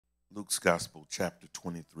Luke's Gospel, chapter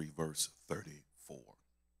 23, verse 34.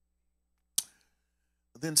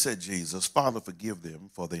 Then said Jesus, Father, forgive them,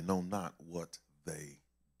 for they know not what they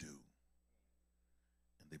do.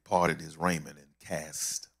 And they parted his raiment and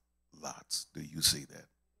cast lots. Do you see that?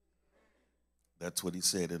 That's what he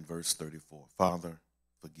said in verse 34. Father,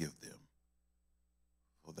 forgive them,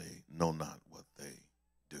 for they know not what they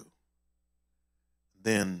do.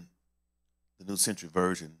 Then the New Century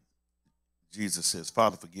Version, Jesus says,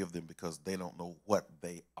 Father, forgive them because they don't know what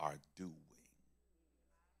they are doing.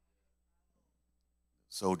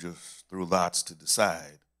 Soldiers threw lots to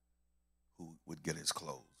decide who would get his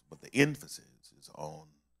clothes. But the emphasis is on,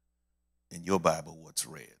 in your Bible, what's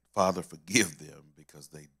read. Father, forgive them because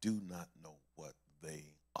they do not know what they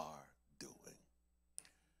are doing.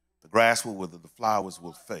 The grass will wither, the flowers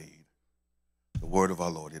will fade. The word of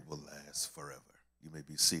our Lord, it will last forever. You may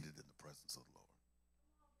be seated in the presence of the Lord.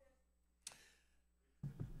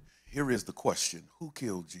 Here is the question: who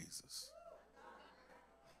killed Jesus?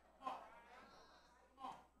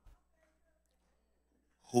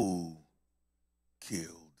 Who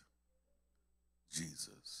killed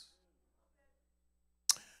Jesus?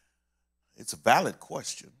 It's a valid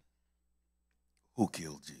question. Who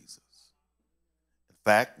killed Jesus? In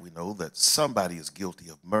fact, we know that somebody is guilty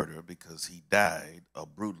of murder because he died a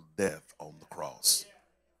brutal death on the cross.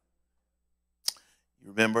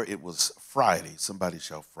 You remember, it was Friday. Somebody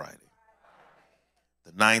shout Friday.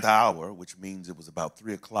 The 9th hour, which means it was about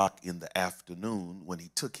 3 o'clock in the afternoon when he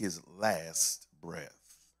took his last breath.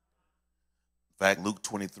 In fact, Luke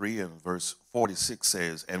 23 and verse 46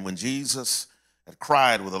 says, and when Jesus had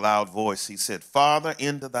cried with a loud voice, he said, Father,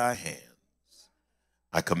 into thy hands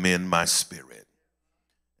I commend my spirit.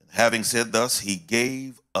 And having said thus, he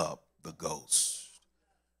gave up the ghost.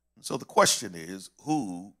 And so the question is,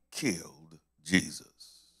 who killed Jesus?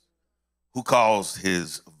 Who caused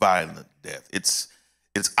his violent death? It's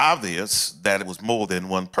obvious that it was more than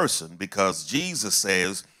one person, because Jesus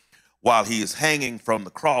says, while he is hanging from the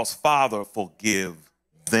cross, Father, forgive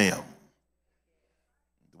them.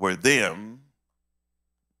 The word them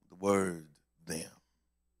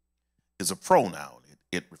is a pronoun.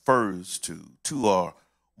 It refers to two or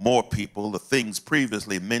more people. The things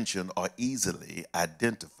previously mentioned are easily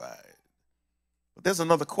identified. But there's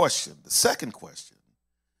another question. The second question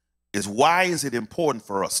is, why is it important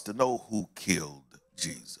for us to know who killed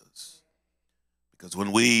Jesus? Because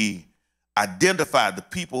when we identify the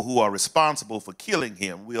people who are responsible for killing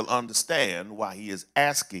him, we'll understand why he is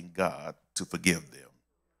asking God to forgive them.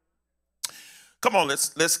 Come on,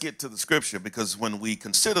 let's get to the scripture, because when we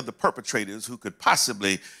consider the perpetrators who could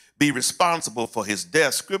possibly be responsible for his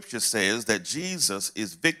death, scripture says that Jesus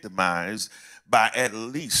is victimized by at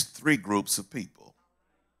least 3 groups of people.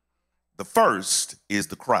 The first is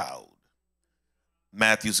the crowd.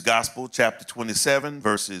 Matthew's Gospel, chapter 27,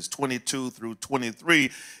 verses 22 through 23,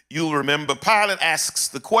 you'll remember Pilate asks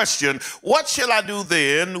the question, what shall I do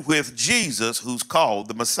then with Jesus who's called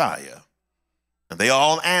the Messiah? And they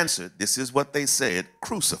all answered, this is what they said,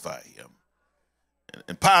 crucify him.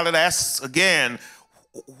 And Pilate asks again,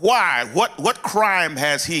 why? What crime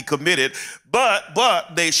has he committed?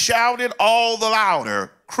 But they shouted all the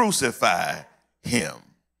louder, crucify him.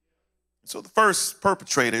 So the first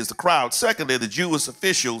perpetrator is the crowd. Secondly, the Jewish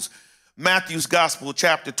officials. Matthew's Gospel,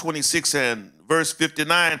 chapter 26 and verse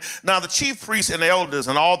 59. Now the chief priests and elders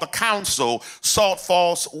and all the council sought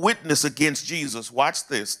false witness against Jesus. Watch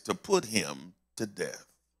this, to put him to death.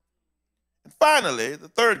 And finally, the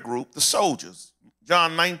third group, the soldiers.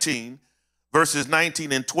 John 19, verses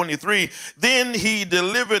 19 and 23. Then he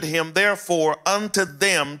delivered him therefore unto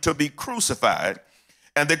them to be crucified.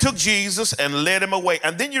 And they took Jesus and led him away.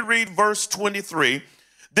 And then you read verse 23.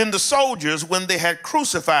 Then the soldiers, when they had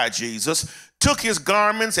crucified Jesus, took his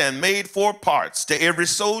garments and made 4 parts, to every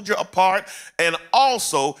soldier a part, and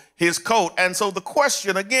also his coat. And so the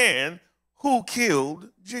question again, who killed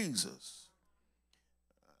Jesus?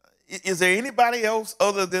 Is there anybody else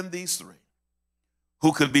other than these 3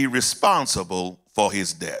 who could be responsible for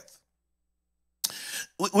his death?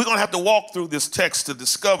 We're going to have to walk through this text to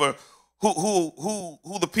discover who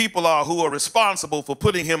the people are who are responsible for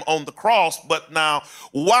putting him on the cross. But now,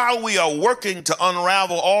 while we are working to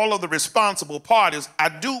unravel all of the responsible parties, I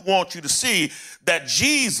do want you to see that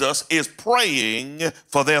Jesus is praying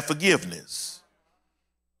for their forgiveness.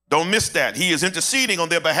 Don't miss that. He is interceding on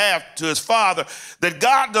their behalf to his Father, that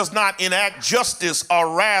God does not enact justice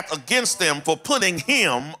or wrath against them for putting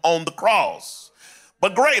him on the cross.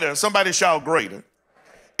 But greater, somebody shout greater.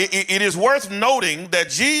 It is worth noting that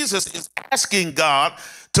Jesus is asking God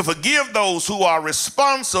to forgive those who are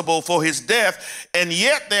responsible for his death, and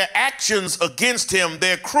yet their actions against him,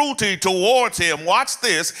 their cruelty towards him, watch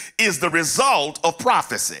this, is the result of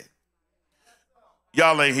prophecy.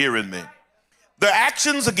 Y'all ain't hearing me. The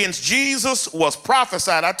actions against Jesus was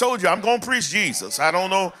prophesied. I told you I'm going to preach Jesus. I don't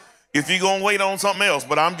know if you're going to wait on something else,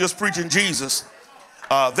 but I'm just preaching Jesus.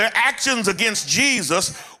 Their actions against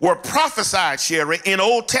Jesus were prophesied, Sherry, in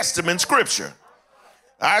Old Testament scripture.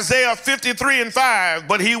 Isaiah 53:5,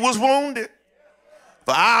 but he was wounded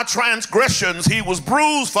for our transgressions, he was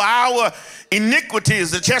bruised for our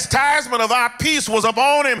iniquities. The chastisement of our peace was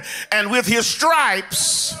upon him, and with his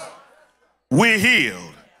stripes we're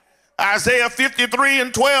healed. Isaiah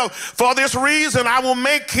 53:12, for this reason I will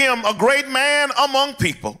make him a great man among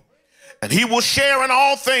people, and he will share in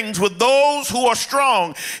all things with those who are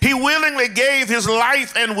strong. He willingly gave his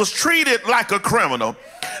life and was treated like a criminal,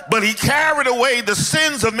 but he carried away the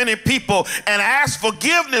sins of many people and asked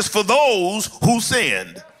forgiveness for those who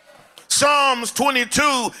sinned. Psalms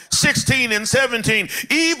 22:16-17,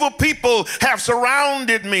 evil people have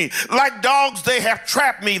surrounded me. Like dogs, they have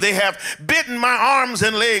trapped me. They have bitten my arms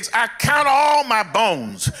and legs. I count all my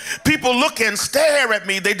bones. People look and stare at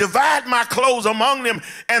me. They divide my clothes among them,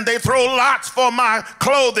 and they throw lots for my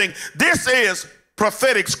clothing. This is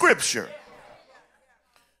prophetic scripture.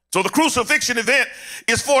 So the crucifixion event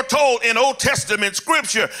is foretold in Old Testament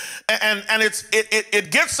scripture, and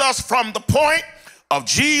it gets us from the point of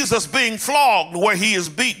Jesus being flogged where he is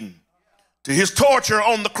beaten, to his torture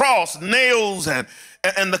on the cross, nails and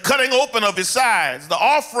the cutting open of his sides, the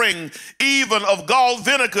offering even of gall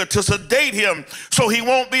vinegar to sedate him so he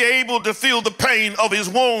won't be able to feel the pain of his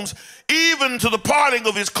wounds, even to the parting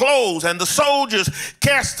of his clothes, and the soldiers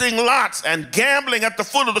casting lots and gambling at the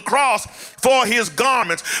foot of the cross for his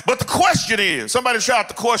garments. But the question is, somebody shout,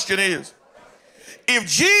 the question is, if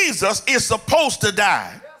Jesus is supposed to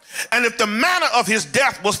die, and if the manner of his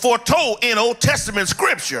death was foretold in Old Testament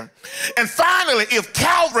scripture, and finally, if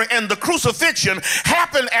Calvary and the crucifixion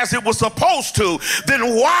happened as it was supposed to,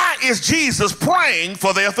 then why is Jesus praying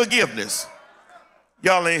for their forgiveness?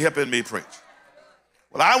 Y'all ain't helping me preach.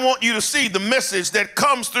 Well, I want you to see the message that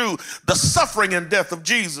comes through the suffering and death of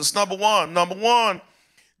Jesus. Number one,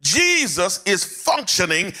 Jesus is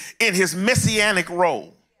functioning in his messianic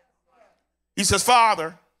role. He says,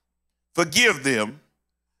 Father, forgive them,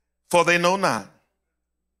 for they know not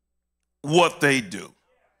what they do.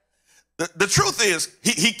 The truth is,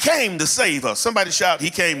 he came to save us. Somebody shout, he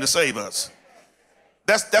came to save us.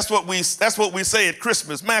 That's what we say at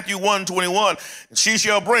Christmas. Matthew 1:21, and she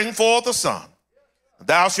shall bring forth a son.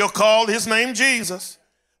 Thou shalt call his name Jesus.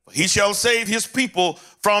 He shall save his people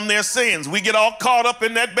from their sins. We get all caught up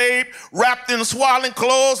in that babe wrapped in swaddling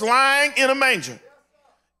clothes, lying in a manger.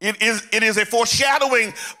 It is a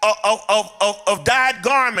foreshadowing of dyed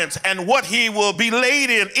garments and what he will be laid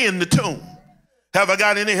in the tomb. Have I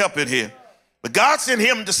got any help in here? But God sent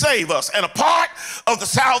him to save us, and a part of the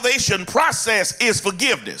salvation process is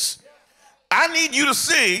forgiveness. I need you to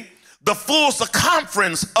see the full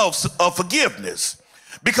circumference of forgiveness,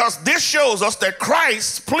 because this shows us that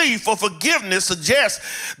Christ's plea for forgiveness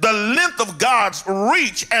suggests the length of God's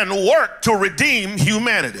reach and work to redeem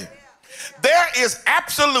humanity. There is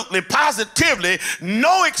absolutely, positively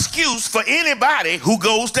no excuse for anybody who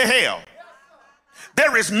goes to hell.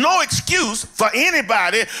 There is no excuse for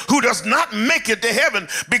anybody who does not make it to heaven,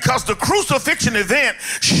 because the crucifixion event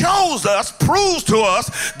shows us, proves to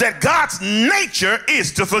us that God's nature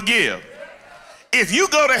is to forgive. If you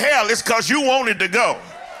go to hell, it's because you wanted to go,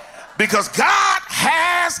 because God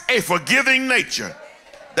has a forgiving nature.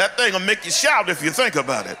 That thing will make you shout if you think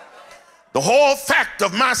about it. The whole fact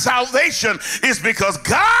of my salvation is because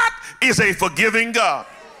God is a forgiving God.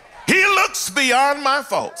 He looks beyond my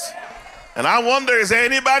faults. And I wonder, is there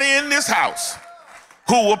anybody in this house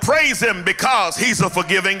who will praise him because he's a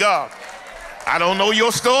forgiving God? I don't know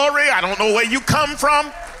your story. I don't know where you come from.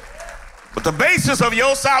 But the basis of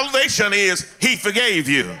your salvation is he forgave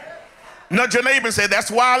you. Nudge your neighbor and say, that's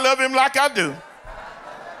why I love him like I do.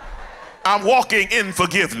 I'm walking in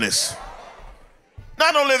forgiveness.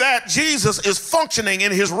 Not only that, Jesus is functioning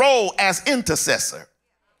in his role as intercessor.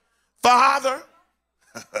 Father,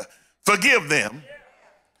 forgive them.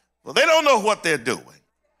 Well, they don't know what they're doing.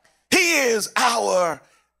 He is our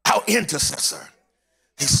intercessor.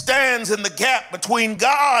 He stands in the gap between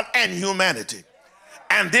God and humanity,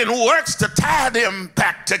 and then works to tie them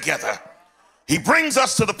back together. He brings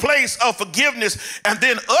us to the place of forgiveness and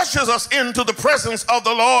then ushers us into the presence of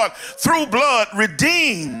the Lord through blood,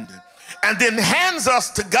 redeemed, and then hands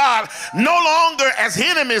us to God no longer as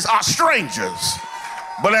enemies or strangers,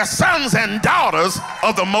 but as sons and daughters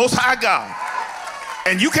of the Most High God.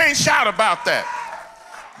 And you can't shout about that.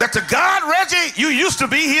 That to God, Reggie, you used to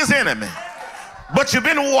be his enemy, but you've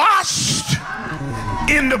been washed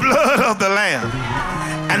in the blood of the Lamb.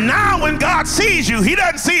 And now when God sees you, he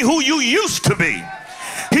doesn't see who you used to be.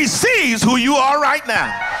 He sees who you are right now.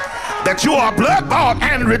 That you are blood-bought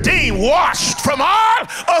and redeemed, washed from all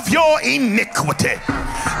of your iniquity.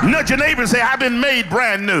 Nudge your neighbor and say, I've been made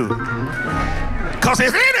brand new. Because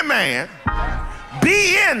if any man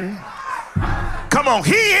be in, come on,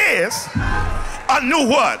 he is a new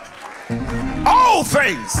what? All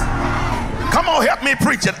things. Come on, help me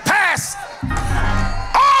preach it. Past.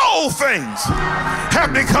 All things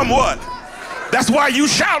have become what? That's why you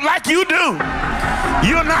shout like you do.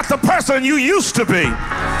 You're not the person you used to be.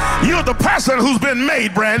 You're the person who's been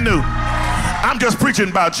made brand new. I'm just preaching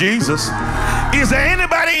about Jesus. Is there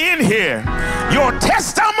anybody in here? Your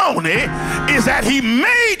testimony is that he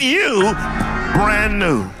made you brand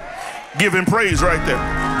new. Give him praise right there.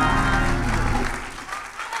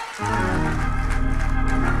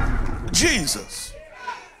 Jesus,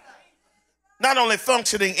 not only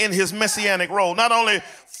functioning in his messianic role, not only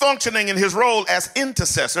functioning in his role as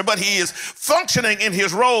intercessor, but he is functioning in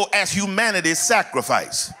his role as humanity's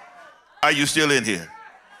sacrifice. Are you still in here?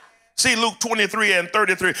 See Luke 23 and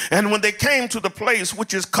 33. And when they came to the place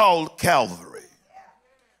which is called Calvary,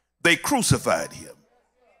 they crucified him.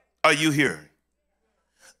 Are you hearing?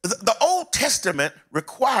 The Old Testament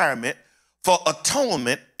requirement for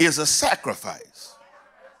atonement is a sacrifice.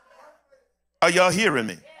 Are y'all hearing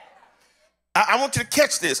me? I want you to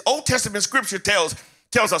catch this. Old Testament scripture tells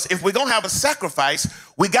us if we're going to have a sacrifice,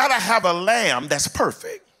 we got to have a lamb that's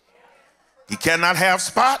perfect. He cannot have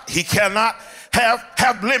spot. He cannot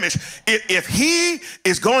have blemish. If he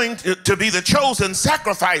is going to be the chosen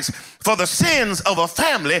sacrifice for the sins of a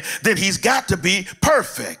family, then he's got to be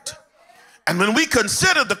perfect. And when we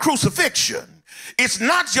consider the crucifixion, it's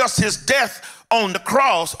not just his death on the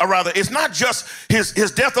cross, or rather, it's not just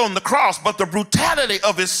his death on the cross, but the brutality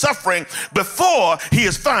of his suffering before he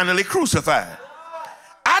is finally crucified.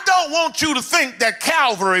 I don't want you to think that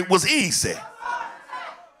Calvary was easy.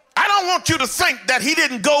 I don't want you to think that he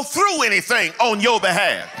didn't go through anything on your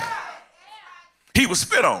behalf. He was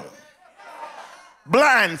spit on,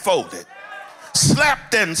 blindfolded,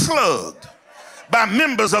 slapped and slugged by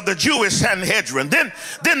members of the Jewish Sanhedrin.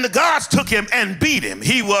 Then the guards took him and beat him.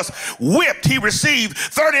 He was whipped. He received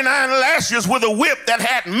 39 lashes with a whip that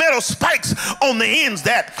had metal spikes on the ends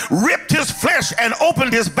that ripped his flesh and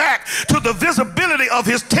opened his back to the visibility of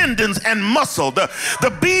his tendons and muscle.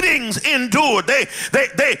 The beatings endured,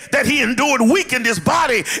 that he endured weakened his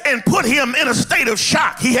body and put him in a state of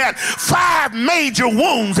shock. He had 5 major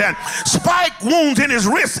wounds and spike wounds in his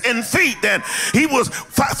wrists and feet. And he was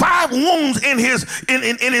 5 wounds in his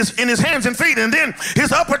hands and feet, and then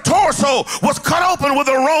his upper torso was cut open with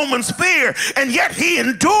a Roman spear, and yet he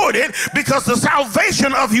endured it because the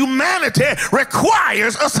salvation of humanity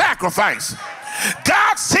requires a sacrifice.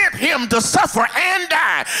 God sent him to suffer and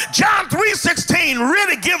die. John 3:16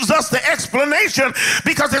 really gives us the explanation,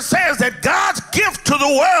 because it says that God's gift to the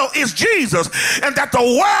world is Jesus, and that the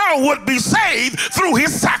world would be saved through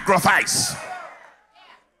his sacrifice.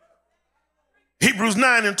 Hebrews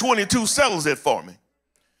 9 and 22 settles it for me.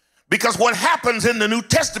 Because what happens in the New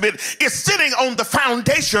Testament is sitting on the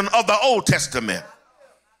foundation of the Old Testament.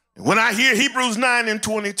 When I hear Hebrews 9 and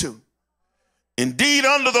 22, indeed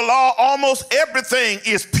under the law almost everything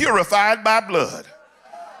is purified by blood.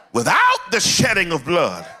 Without the shedding of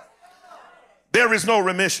blood, there is no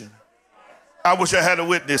remission. I wish I had a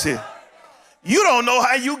witness here. You don't know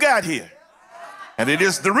how you got here. And it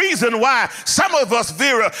is the reason why some of us,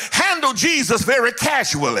 Vera, handle Jesus very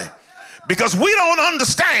casually, because we don't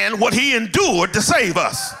understand what he endured to save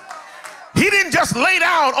us. He didn't just lay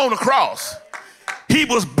down on the cross. He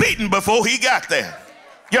was beaten before he got there.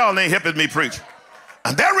 Y'all ain't helping me preach.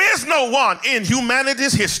 And there is no one in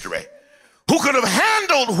humanity's history who could have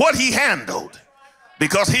handled what he handled,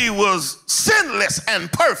 because he was sinless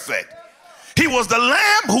and perfect. He was the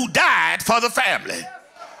lamb who died for the family.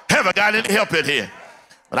 Haven't got any help in here.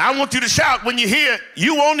 But I want you to shout when you hear,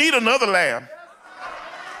 you won't need another lamb.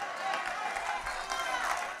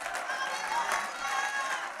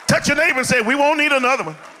 Touch your neighbor and say, we won't need another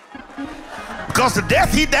one. Because the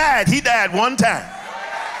death he died one time.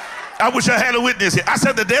 I wish I had a witness here. I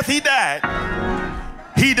said the death he died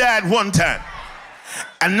one time.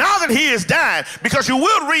 And now that he has died, because you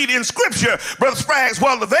will read in scripture, Brother Spraggs,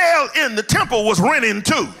 well, the veil in the temple was rent in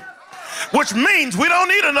two, which means we don't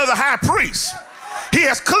need another high priest. He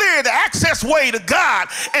has cleared the access way to God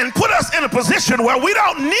and put us in a position where we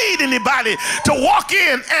don't need anybody to walk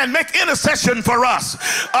in and make intercession for us,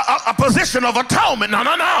 a position of atonement. No,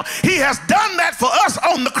 no, no. He has done that for us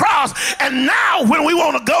on the cross. And now when we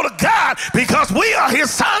want to go to God, because we are his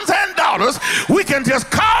sons and daughters, we can just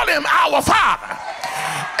call him our Father,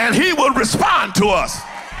 and he will respond to us.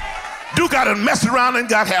 Duke got to mess around and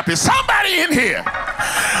got happy. Somebody in here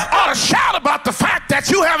ought to shout about the fact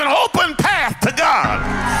that you have an open path to God,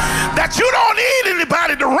 that you don't need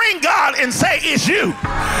anybody to ring God and say it's you.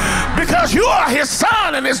 Because you are his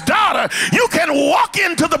son and his daughter, you can walk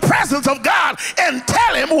into the presence of God and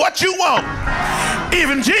tell him what you want.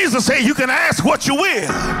 Even Jesus said you can ask what you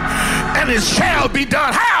will, and it shall be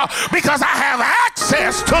done. How? Because I have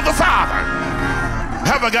access to the Father.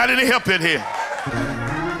 Have I got any help in here?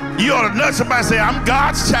 You ought to nudge somebody and say, I'm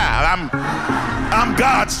God's child. I'm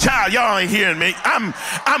God's child. Y'all ain't hearing me. I'm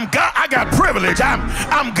God. I got privilege.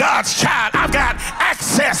 I'm God's child. I've got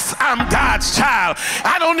access. I'm God's child.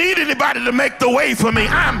 I don't need anybody to make the way for me.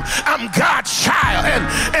 I'm God's child.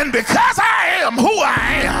 And because I am who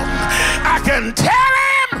I am, I can tell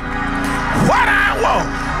him what I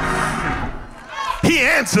want. He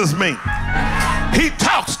answers me. He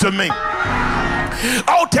talks to me.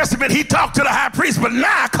 Old Testament, he talked to the high priest, but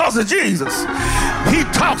now because of Jesus, he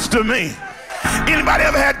talks to me. Anybody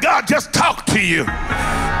ever had God just talk to you?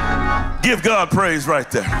 Give God praise right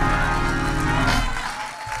there.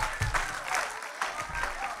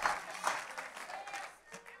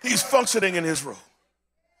 He's functioning in his role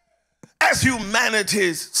as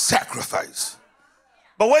humanity's sacrifice.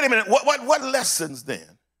 But wait a minute, what lessons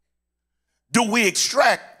then do we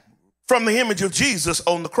extract from the image of Jesus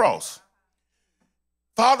on the cross?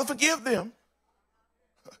 Father, forgive them.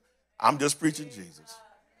 I'm just preaching Jesus.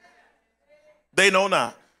 They know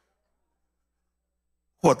not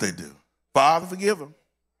what they do. Father, forgive them.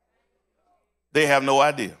 They have no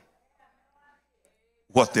idea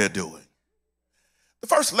what they're doing. The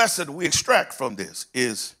first lesson we extract from this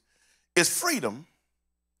is freedom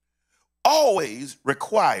always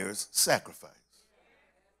requires sacrifice.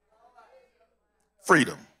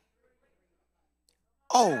 Freedom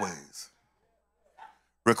always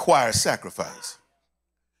requires sacrifice.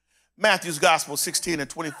 Matthew's Gospel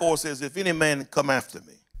 16:24 says, if any man come after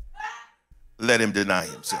me, let him deny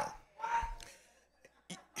himself.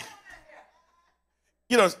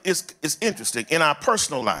 You know, it's interesting. In our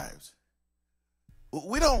personal lives,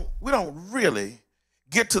 we don't really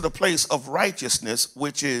get to the place of righteousness,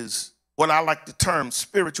 which is what I like to term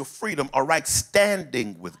spiritual freedom or right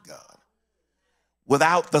standing with God,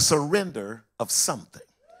 without the surrender of something.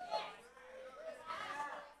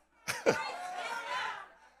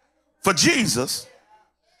 For Jesus,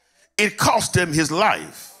 it cost him his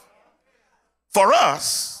life. For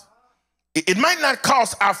us, it might not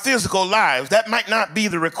cost our physical lives. That might not be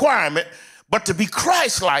the requirement, but to be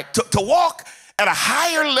Christ-like, to walk at a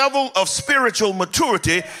higher level of spiritual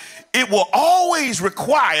maturity, it will always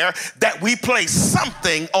require that we place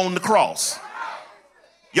something on the cross.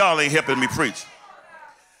 Y'all ain't helping me preach.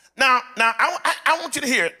 Now I want you to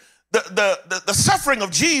hear it. The suffering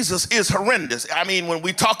of Jesus is horrendous. I mean, when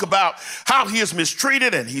we talk about how he is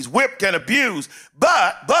mistreated and he's whipped and abused,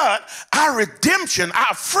 but our redemption,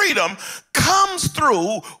 our freedom comes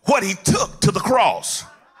through what he took to the cross.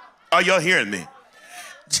 Are y'all hearing me?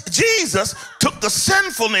 Jesus took the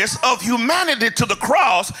sinfulness of humanity to the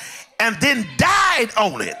cross and then died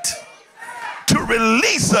on it to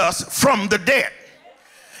release us from the debt.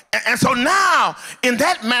 And so now, in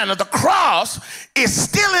that manner, the cross is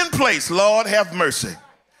still in place. Lord, have mercy.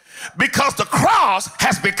 Because the cross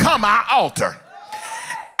has become our altar.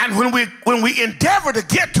 And when we endeavor to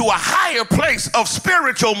get to a higher place of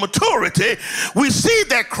spiritual maturity, we see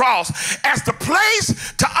that cross as the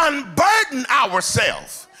place to unburden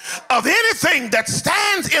ourselves of anything that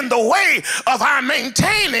stands in the way of our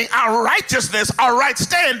maintaining our righteousness, our right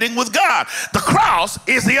standing with God. The cross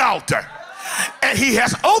is the altar. And he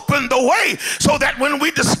has opened the way so that when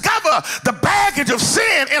we discover the baggage of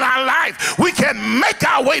sin in our life, we can make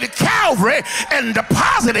our way to Calvary and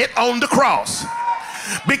deposit it on the cross.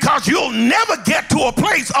 Because you'll never get to a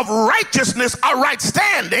place of righteousness or right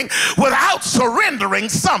standing without surrendering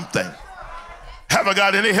something. Have I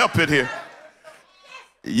got any help in here?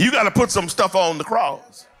 You got to put some stuff on the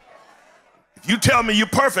cross. If you tell me you're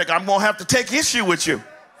perfect, I'm going to have to take issue with you.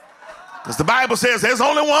 Because the Bible says there's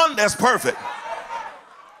only one that's perfect.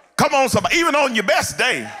 Come on, somebody. Even on your best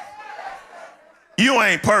day, you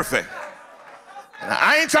ain't perfect. Now,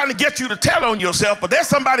 I ain't trying to get you to tell on yourself, but there's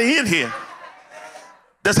somebody in here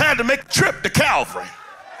that's had to make a trip to Calvary.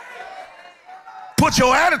 Put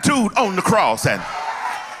your attitude on the cross and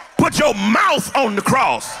put your mouth on the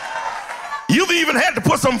cross. You've even had to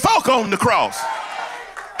put some folk on the cross,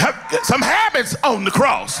 some habits on the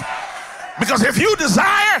cross. Because if you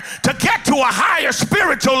desire to get to a higher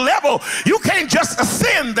spiritual level, you can't just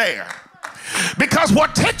ascend there. Because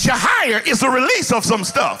what takes you higher is the release of some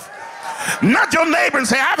stuff. Nudge your neighbor and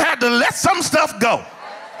say, I've had to let some stuff go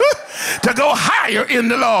to go higher in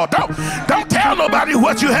the Lord. Don't tell nobody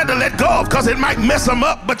what you had to let go of, because it might mess them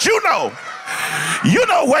up. But you know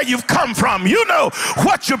where you've come from. You know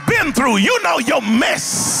what you've been through. You know your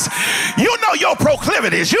mess. You know your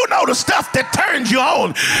proclivities. You know the stuff that turns you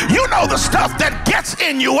on. You know the stuff that gets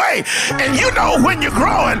in your way. And you know when you're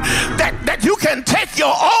growing that you can take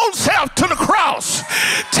your own self to the cross.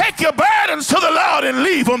 Take your burdens to the Lord and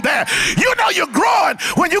leave them there. You know you're growing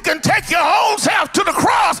when you can take your own self to the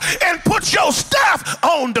cross and put your stuff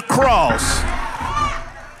on the cross.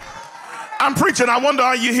 I'm preaching. I wonder,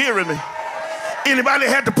 are you hearing me? Anybody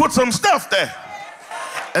had to put some stuff there?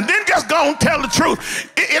 And then just go and tell the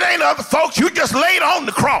truth. It ain't other folks. You just laid on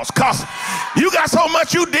the cross because you got so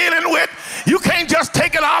much you dealing with. You can't just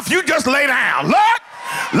take it off. You just lay down.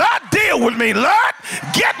 Lord, deal with me. Lord,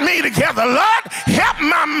 get me together. Lord, help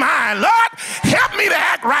my mind. Lord, help me to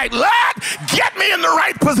act right. Lord, get me in the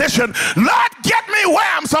right position. Lord, get me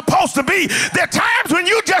where I'm supposed to be. There are times when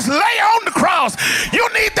you just lay on the cross. You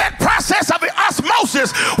need that process of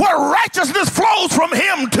osmosis where righteousness flows from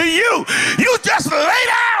him to you. You just lay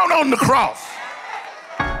down on the cross.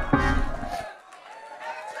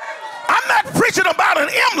 I'm not preaching about an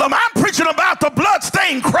emblem. I'm preaching about the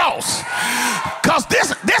bloodstained cross. Because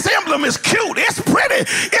this emblem is cute. It's pretty.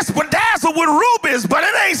 It's bedazzled with rubies, but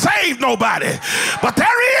it ain't saved nobody. But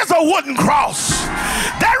there is a wooden cross.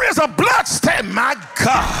 There is a bloodstained, my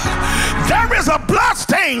God. There is a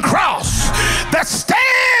bloodstained cross that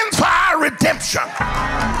stands for our redemption.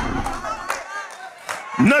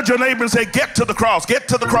 Nudge your neighbor and say, get to the cross. Get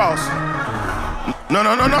to the cross. No.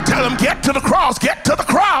 Tell him, get to the cross. Get to the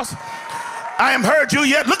cross. I haven't heard you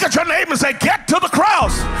yet. Look at your neighbor and say, get to the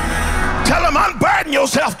cross. Tell him, unburden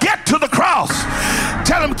yourself. Get to the cross.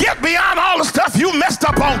 Tell him, get beyond all the stuff you messed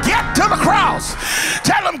up on. Get to the cross.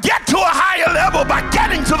 Tell him, get to a higher level by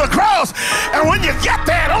getting to the cross. And when you get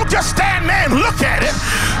there, don't just stand there and look at it.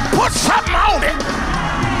 Put something on it.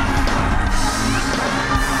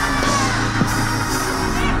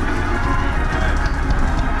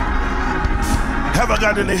 Have I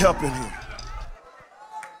got any help in here?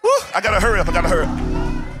 Woo, I gotta hurry up.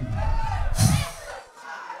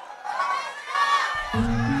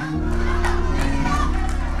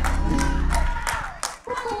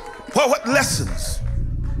 Well, what lessons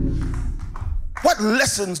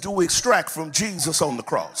do we extract from Jesus on the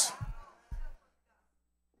cross?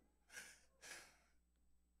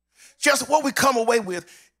 Just what we come away with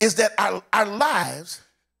is that our lives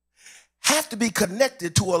have to be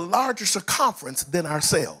connected to a larger circumference than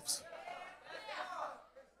ourselves.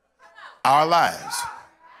 Our lives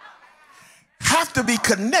have to be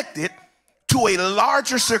connected to a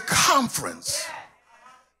larger circumference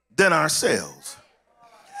than ourselves.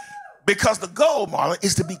 Because the goal, Marlon,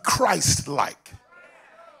 is to be Christ-like.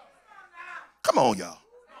 Come on, y'all.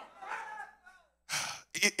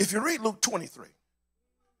 If you read Luke 23,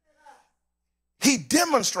 he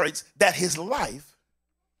demonstrates that his life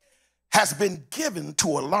has been given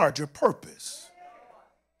to a larger purpose.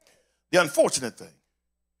 The unfortunate thing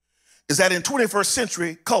is that in 21st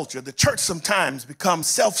century culture, the church sometimes becomes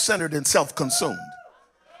self-centered and self-consumed.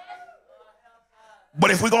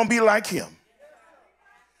 But if we're going to be like him,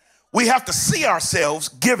 we have to see ourselves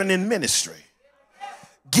given in ministry,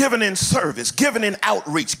 given in service, given in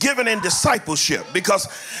outreach, given in discipleship, because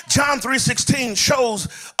John 3:16 shows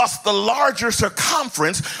us the larger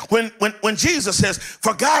circumference when Jesus says,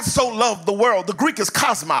 for God so loved the world. The Greek is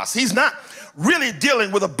cosmos. He's not really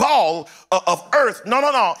dealing with a ball of earth.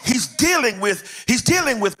 No. He's dealing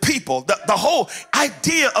with people. The whole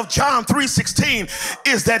idea of John 3:16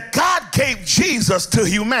 is that God gave Jesus to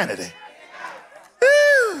humanity.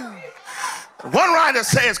 One writer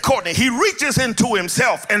says, Courtney, he reaches into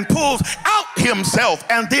himself and pulls out himself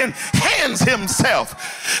and then hands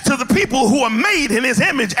himself to the people who are made in his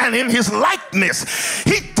image and in his likeness.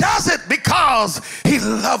 He does it because he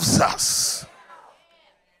loves us.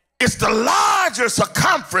 It's the larger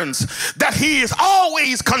circumference that he is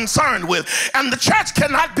always concerned with. And the church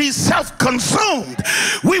cannot be self-consumed.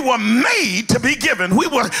 We were made to be given. We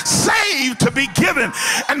were saved to be given.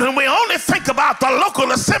 And when we only think about the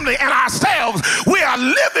local assembly and ourselves, we are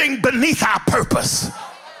living beneath our purpose.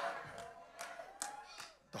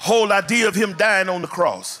 The whole idea of him dying on the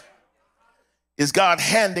cross is God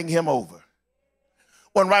handing him over.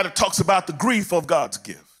 One writer talks about the grief of God's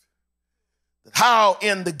gift. how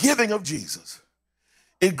in the giving of Jesus,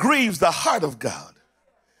 it grieves the heart of God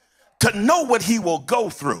to know what he will go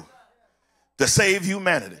through to save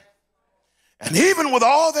humanity. And even with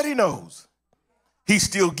all that he knows, he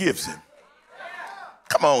still gives him.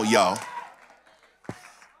 Come on, y'all.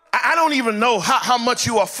 I don't even know how much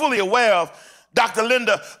you are fully aware of, Dr.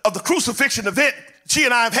 Linda, of the crucifixion event. She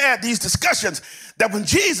and I have had these discussions that when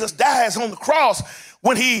Jesus dies on the cross,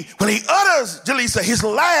 when he utters, Jaleesa, his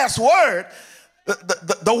last word,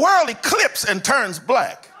 the world eclipses and turns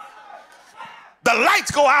black. The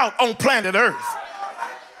lights go out on planet Earth.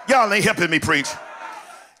 Y'all ain't helping me preach.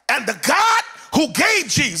 And the God who gave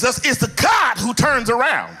Jesus is the God who turns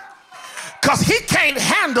around, because he can't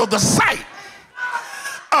handle the sight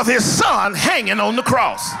of his son hanging on the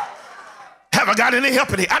cross. Have I got any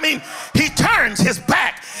help in here? I mean, he turns his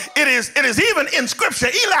back. It is even in scripture,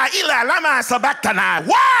 Eli, Eli, lama sabachthani,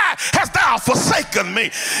 why hast thou forsaken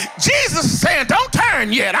me? Jesus is saying, don't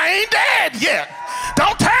turn yet. I ain't dead yet.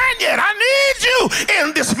 Don't turn yet. I need you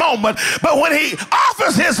in this moment. But when he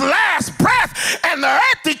offers his last breath and the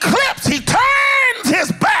earth eclipses, he turns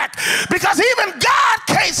his back, because even God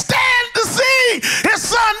can't stand to see his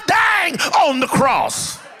son dying on the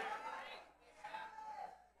cross.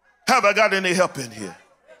 Have I got any help in here?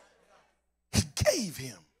 He gave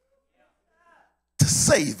him to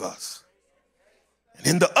save us. And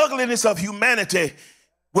in the ugliness of humanity,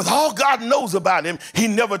 with all God knows about him, he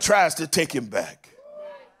never tries to take him back.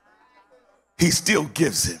 He still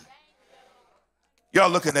gives him. Y'all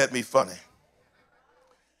looking at me funny.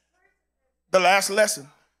 The last lesson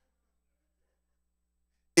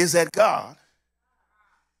is that God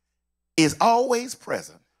is always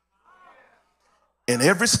present in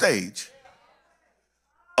every stage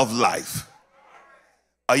of life.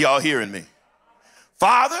 Are y'all hearing me?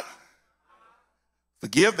 Father,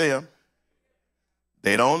 forgive them.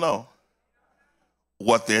 They don't know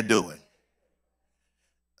what they're doing.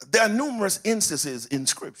 There are numerous instances in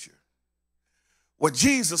Scripture where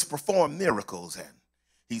Jesus performed miracles and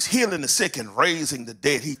he's healing the sick and raising the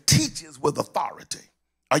dead. He teaches with authority.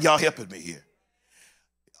 Are y'all helping me here?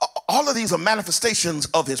 All of these are manifestations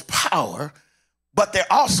of his power, but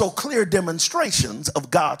they're also clear demonstrations of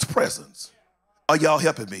God's presence. Are y'all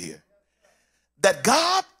helping me here? That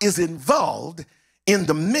God is involved in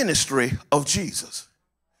the ministry of Jesus.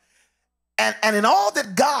 And in all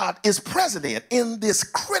that God is present in this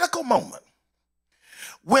critical moment,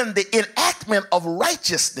 when the enactment of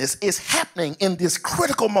righteousness is happening in this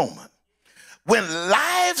critical moment, when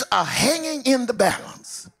lives are hanging in the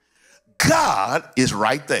balance, God is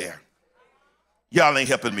right there. Y'all ain't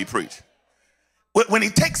helping me preach. When he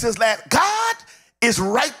takes his last, God is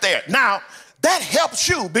right there. Now, that helps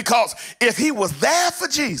you, because if he was there for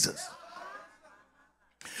Jesus,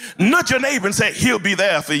 nudge your neighbor and say, he'll be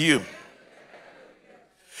there for you.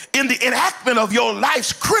 In the enactment of your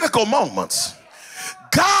life's critical moments,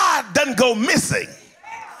 God doesn't go missing.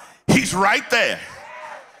 He's right there.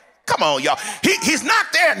 Come on, y'all. He's not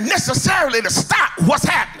there necessarily to stop what's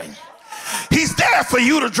happening. He's there for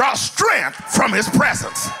you to draw strength from his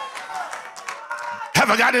presence. Have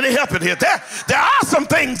I got any help in here? There are some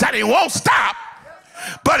things that he won't stop,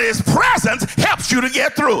 but his presence helps you to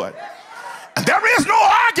get through it. And there is no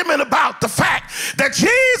argument about the fact that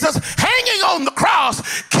Jesus hanging on the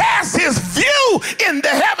cross casts his view into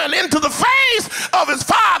heaven, into the face of his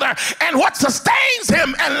Father, and what sustains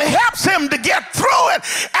him and helps him to get through it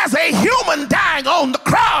as a human dying on the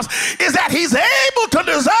cross is that he's able to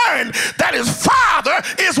discern that his Father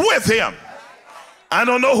is with him. I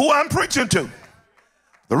don't know who I'm preaching to.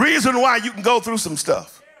 The reason why you can go through some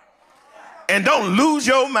stuff and don't lose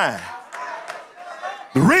your mind,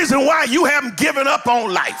 the reason why you haven't given up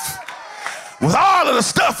on life with all of the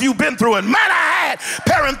stuff you've been through, and might I add,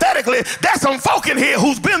 parenthetically, there's some folk in here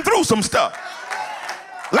who's been through some stuff.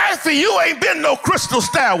 Life for you ain't been no crystal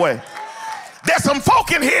stairway. There's some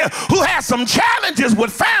folk in here who has some challenges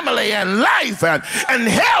with family and life and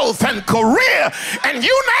health and career and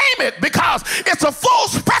you name it, because it's a full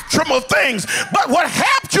spectrum of things. But what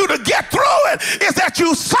helped you to get through it is that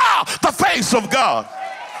you saw the face of God.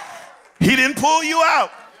 He didn't pull you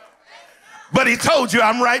out, but he told you,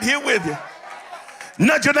 I'm right here with you.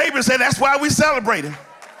 Nudge your neighbor and say, that's why we celebrate him.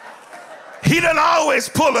 He doesn't always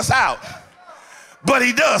pull us out, but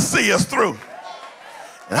he does see us through.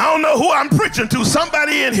 And I don't know who I'm preaching to,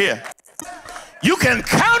 somebody in here. You can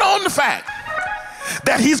count on the fact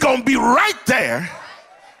that he's going to be right there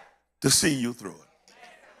to see you through it.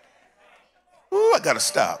 Ooh, I got to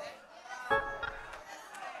stop.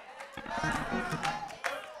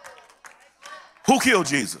 Who killed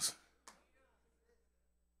Jesus?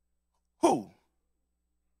 Who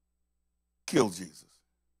killed Jesus?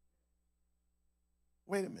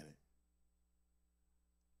 Wait a minute.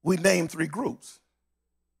 We named three groups.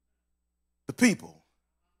 The people,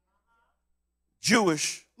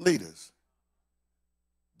 Jewish leaders,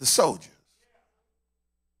 the soldiers.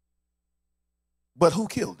 But who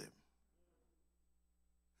killed him?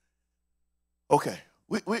 Okay,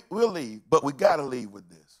 we'll leave, but we got to leave with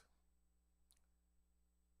this.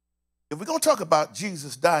 If we're going to talk about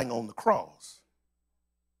Jesus dying on the cross,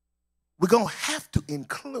 we're going to have to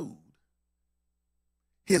include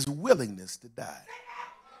his willingness to die.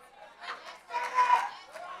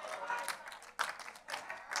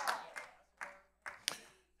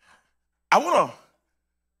 I want to,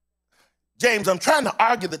 James, I'm trying to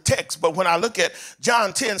argue the text, but when I look at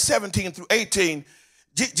John 10, 17 through 18,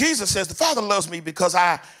 Jesus says, the Father loves me because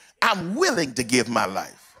I'm willing to give my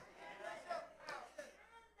life.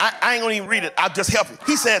 I ain't gonna even read it, I'll just help you.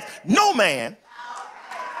 He says, no man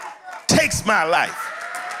takes my life.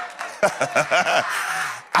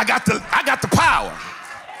 I got the power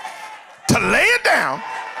to lay it down,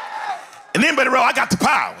 and then, Brother Rowe, I got the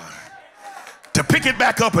power to pick it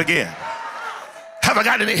back up again. Have I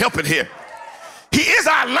got any help in here? He is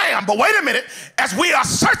our lamb, but wait a minute. As we are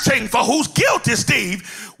searching for whose guilt is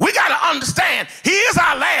Steve, we got to understand he is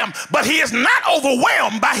our lamb, but he is not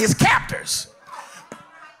overwhelmed by his captors.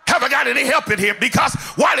 Have I got any help in here? Because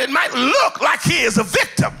while it might look like he is a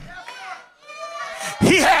victim,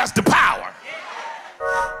 he has the power.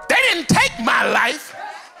 They didn't take my life.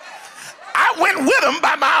 I went with them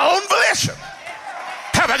by my own volition.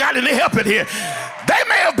 Have I got any help in here? They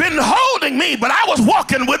may have been holding me, but I was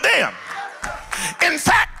walking with them. In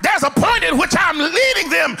fact, there's a point in which I'm leading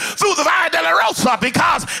them through the Via Dolorosa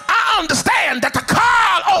because I understand that the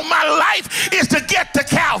call on my life is to get to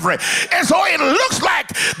Calvary. And so it looks like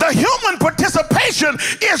the human participation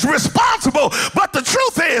is responsible, but the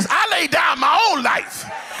truth is I lay down my own life.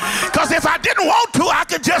 Because if I didn't want to, I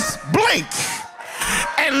could just blink,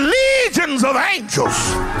 and legions of angels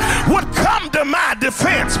would come to my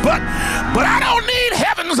defense. But I don't need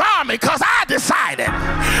heaven's army, because I decided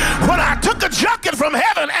when I took a junket from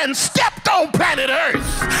heaven and stepped on planet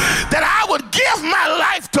Earth that I would give my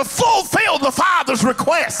life to fulfill the Father's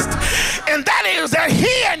request, and that is that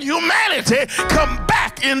he and humanity come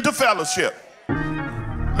back into fellowship.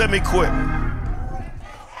 Let me quit.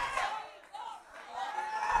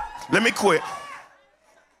 Let me quit.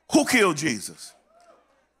 Who killed Jesus?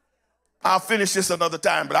 I'll finish this another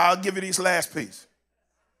time, but I'll give you these last piece.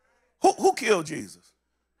 Who killed Jesus?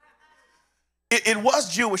 It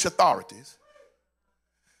was Jewish authorities.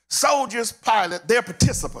 Soldiers, Pilate, they're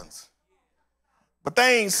participants, but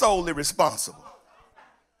they ain't solely responsible.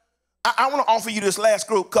 I want to offer you this last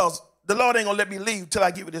group because the Lord ain't going to let me leave till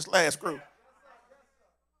I give you this last group.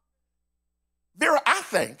 Vera, I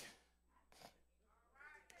think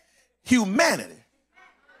humanity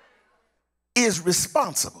is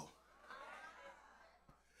responsible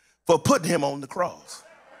for putting him on the cross.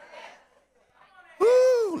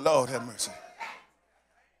 Woo, Lord have mercy.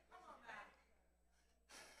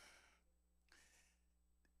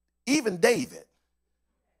 Even David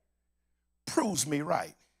proves me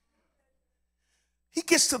right. He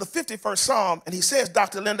gets to the 51st Psalm and he says,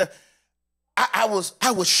 Dr. Linda, I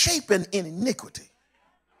was shapen in iniquity,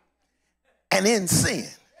 and in sin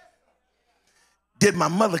did my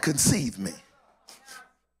mother conceive me.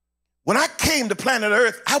 When I came to planet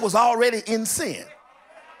Earth, I was already in sin.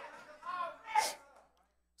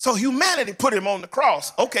 So humanity put him on the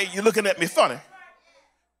cross. Okay, you're looking at me funny.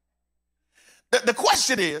 The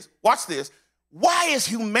question is, watch this, why is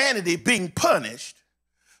humanity being punished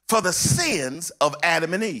for the sins of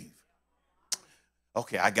Adam and Eve?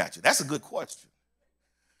 Okay, I got you. That's a good question.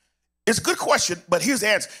 It's a good question, but here's the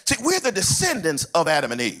answer. See, we're the descendants of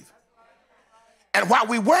Adam and Eve. And while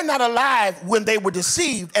we were not alive when they were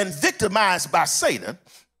deceived and victimized by Satan,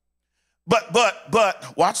 but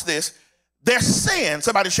watch this, their sin,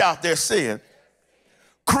 somebody shout their sin,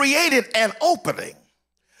 created an opening,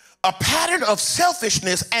 a pattern of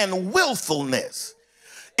selfishness and willfulness.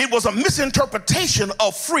 It was a misinterpretation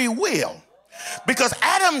of free will, because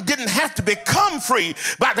Adam didn't have to become free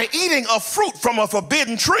by the eating of fruit from a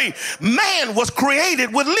forbidden tree. Man was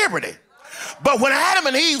created with liberty. But when Adam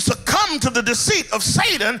and Eve succumbed to the deceit of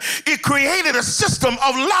Satan, it created a system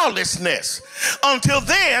of lawlessness. Until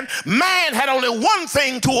then, man had only one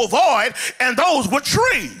thing to avoid, and those were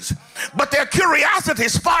trees. But their curiosity,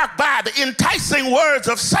 sparked by the enticing words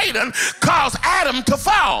of Satan, caused Adam to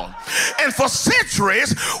fall. And for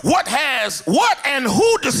centuries, what and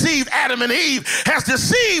who deceived Adam and Eve has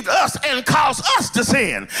deceived us and caused us to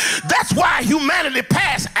sin. That's why humanity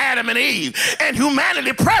past, Adam and Eve, and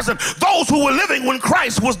humanity present, those who were living when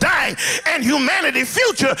Christ was dying, and humanity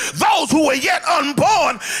future, those who were yet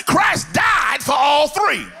unborn, Christ died for all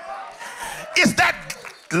three. It's that,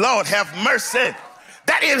 Lord have mercy,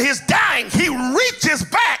 that in his dying, he reaches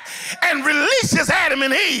back and releases Adam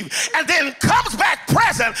and Eve, and then comes back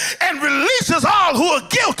present and releases all who are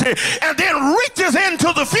guilty, and then reaches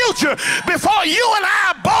into the future before you and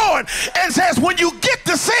I are born and says, when you get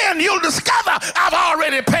to sin, you'll discover I've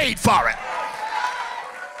already paid for it.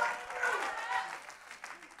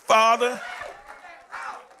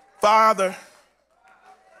 Father,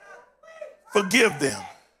 forgive them.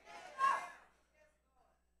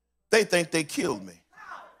 They think they killed me.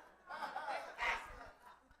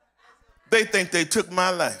 They think they took my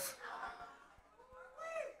life.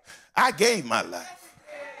 I gave my life.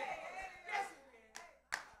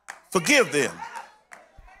 Forgive them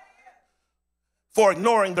for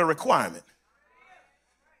ignoring the requirement.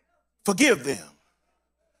 Forgive them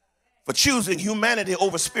for choosing humanity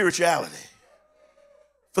over spirituality.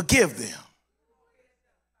 Forgive them.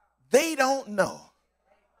 They don't know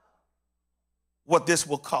what this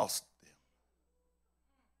will cost them.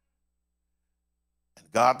 And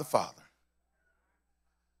God the Father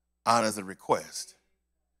honors the request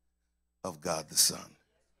of God the Son.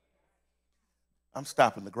 I'm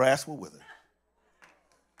stopping. The grass will wither.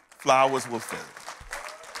 Flowers will fade.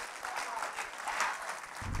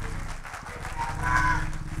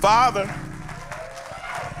 Father,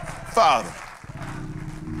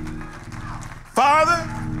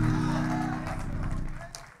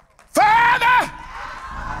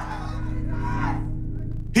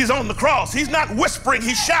 he's on the cross. He's not whispering,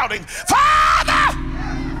 he's shouting, Father,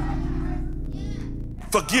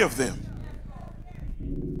 forgive them.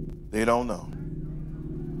 They don't know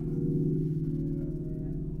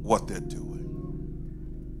what they're doing.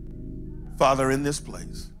 Father, in this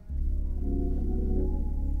place,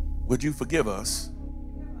 would you forgive us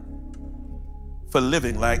for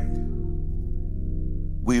living like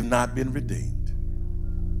we've not been redeemed?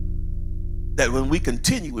 That when we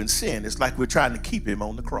continue in sin, it's like we're trying to keep him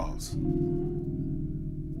on the cross.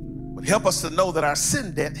 But help us to know that our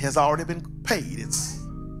sin debt has already been paid.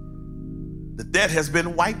 The debt has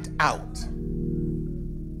been wiped out.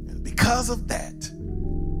 And because of that,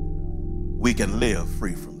 we can live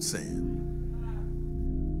free from sin.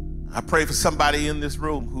 I pray for somebody in this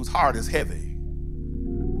room whose heart is heavy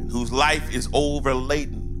and whose life is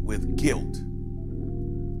overladen with guilt.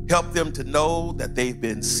 Help them to know that they've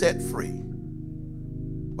been set free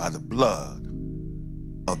by the blood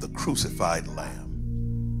of the crucified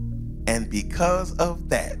Lamb. And because of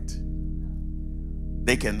that,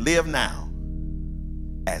 they can live now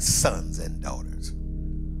as sons and daughters.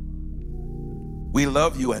 We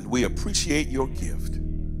love you and we appreciate your gift.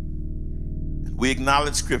 And we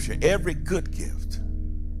acknowledge Scripture. Every good gift,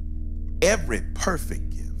 every perfect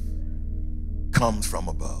gift comes from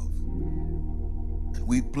above. And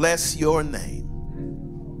we bless your name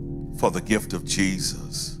for the gift of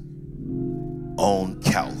Jesus on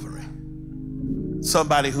Calvary.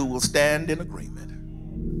 Somebody who will stand in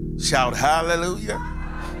agreement. Shout hallelujah.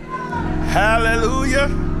 Hallelujah.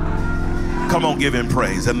 Come on, give him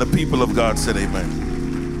praise. And the people of God said amen.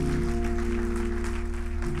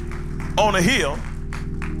 On a hill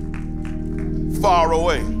far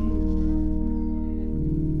away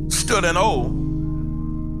stood an old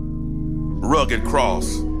rugged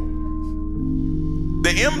cross,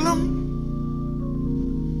 the emblem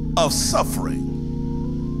of suffering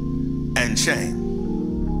and shame.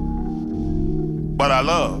 But I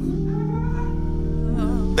love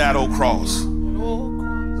that old cross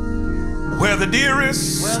where the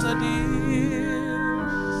dearest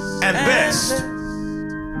and best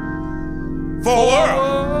for a world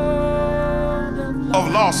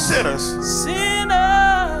of lost sinners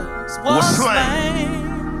was slain.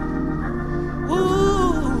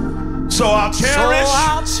 So I'll cherish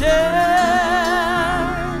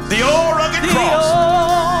the old rugged cross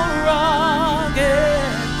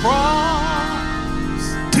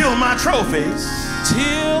till my trophies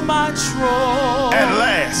at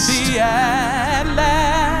last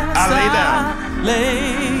I lay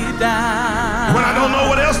down. When I don't know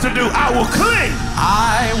what else to do, I will cling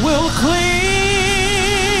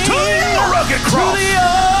to the old rugged cross.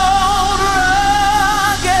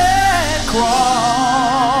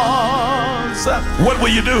 What will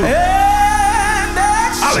you do?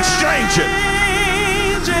 I'll exchange it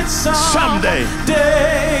someday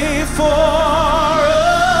for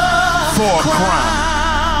a crown.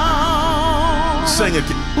 Sing it.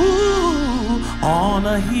 Ooh, on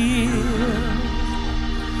a hill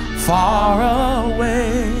far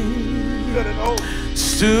away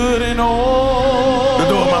stood an old, the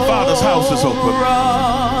door of my Father's house is open.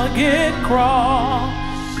 Rugged cross,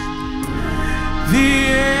 the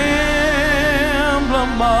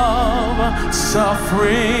emblem of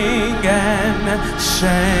suffering and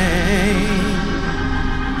shame.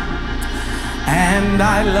 And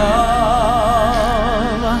I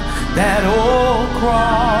love that old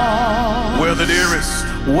cross, where the dearest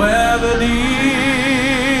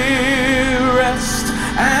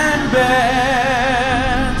and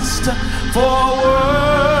best for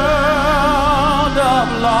world of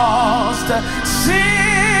lost sinners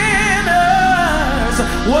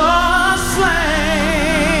was slain.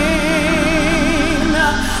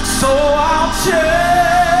 So I'll cherish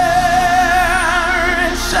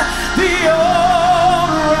the old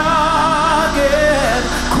rugged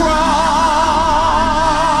cross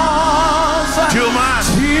till my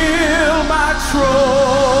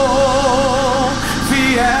trophy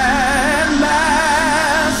at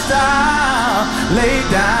last I'll lay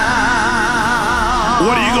down.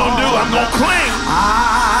 What are you gonna do? I'm gonna cling.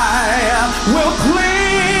 I will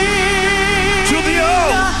cling to the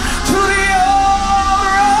old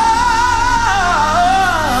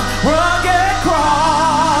rugged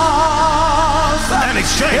cross and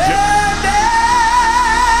exchange it.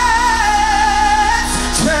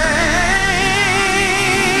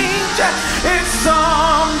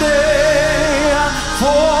 Someday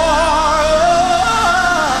for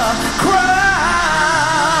a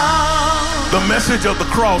crown. The message of the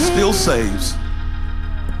cross still saves.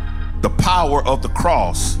 The power of the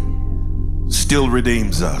cross still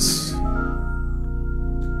redeems us.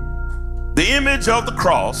 The image of the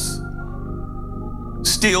cross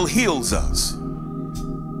still heals us.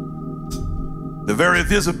 The very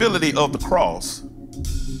visibility of the cross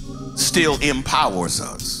still empowers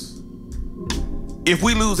us. If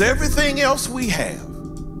we lose everything else we have,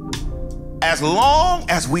 as long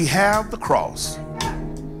as we have the cross,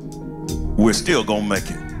 we're still gonna make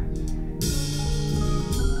it.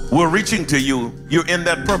 We're reaching to you. You're in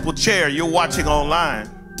that purple chair, you're watching online,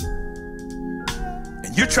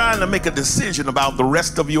 and you're trying to make a decision about the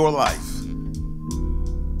rest of your life.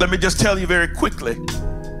 Let me just tell you very quickly,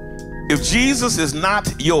 if Jesus is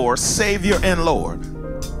not your Savior and Lord,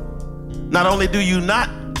 not only do you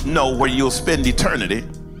not know where you'll spend eternity,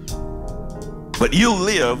 but you'll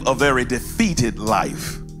live a very defeated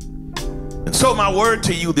life. And so my word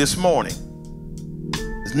to you this morning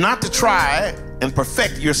is not to try and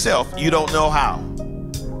perfect yourself, you don't know how,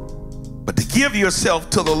 but to give yourself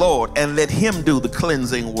to the Lord and let Him do the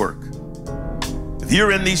cleansing work. If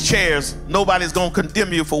you're in these chairs, nobody's gonna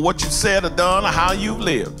condemn you for what you said or done or how you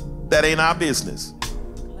lived. That ain't our business.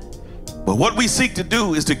 But what we seek to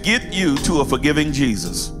do is to get you to a forgiving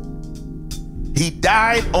Jesus. He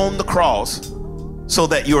died on the cross so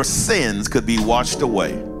that your sins could be washed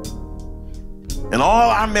away. And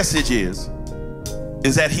all our message is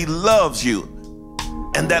that He loves you,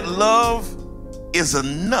 and that love is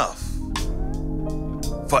enough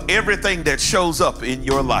for everything that shows up in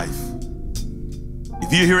your life.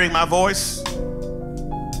 If you're hearing my voice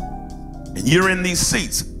and you're in these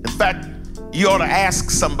seats, in fact, you ought to ask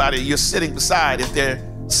somebody you're sitting beside if they're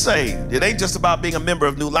saved. It ain't just about being a member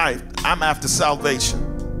of New Life. I'm after salvation.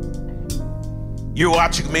 You're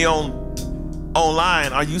watching me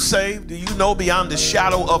online. Are you saved? Do you know beyond the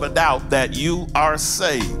shadow of a doubt that you are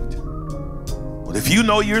saved? Well, if you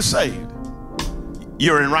know you're saved,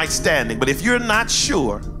 you're in right standing. But if you're not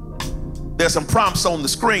sure, there's some prompts on the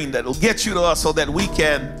screen that will get you to us so that we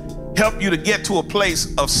can help you to get to a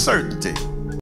place of certainty.